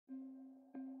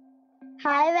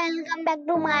Hi, welcome back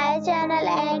to my channel,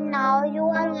 and now you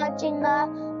are watching a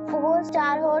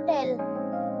 4-star hotel.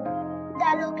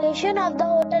 The location of the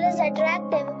hotel is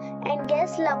attractive and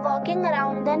guests love walking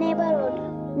around the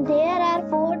neighborhood. There are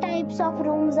 4 types of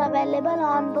rooms available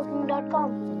on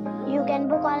booking.com. You can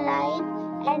book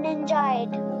online and enjoy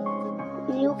it.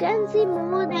 You can see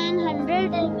more than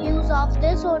 100 reviews of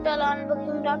this hotel on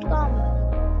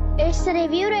booking.com. Its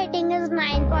review rating is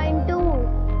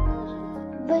 9.2.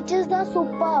 which is the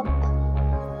superb.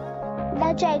 The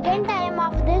check-in time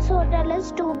of this hotel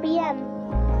is 2 p.m.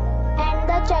 and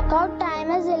the checkout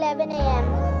time is 11 a.m.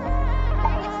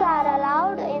 Pets are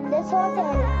allowed in this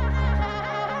hotel.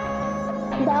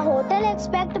 The hotel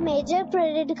accepts major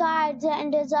credit cards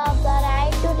and reserves the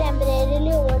right to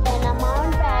temporarily hold an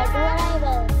amount prior to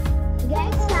arrival.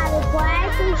 Guests are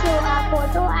required to show a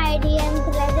photo ID and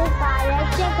credit card at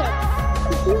check-in.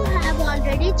 If you have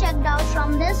already checked out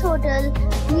from this hotel,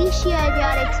 please share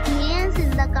your experience in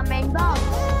the comment box.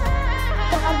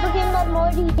 For booking or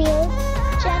more details,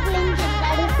 check link in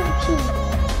the description.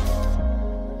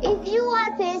 If you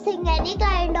are facing any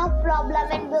kind of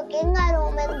problem in booking a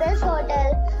room in this hotel,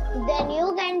 then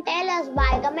you can tell us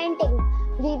by commenting.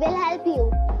 We will help you.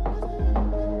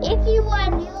 If you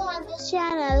are new on this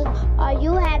channel or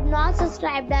you have not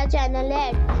subscribed our channel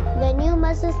yet, then you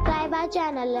must subscribe our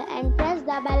channel and press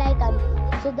the bell icon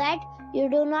so that you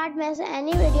do not miss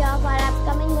any video of our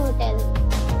upcoming hotel.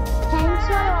 Thanks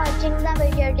for watching the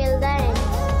video till the end.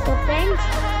 So friends,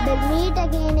 we'll meet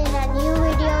again in a new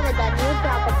video with a new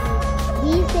property.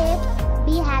 Be safe.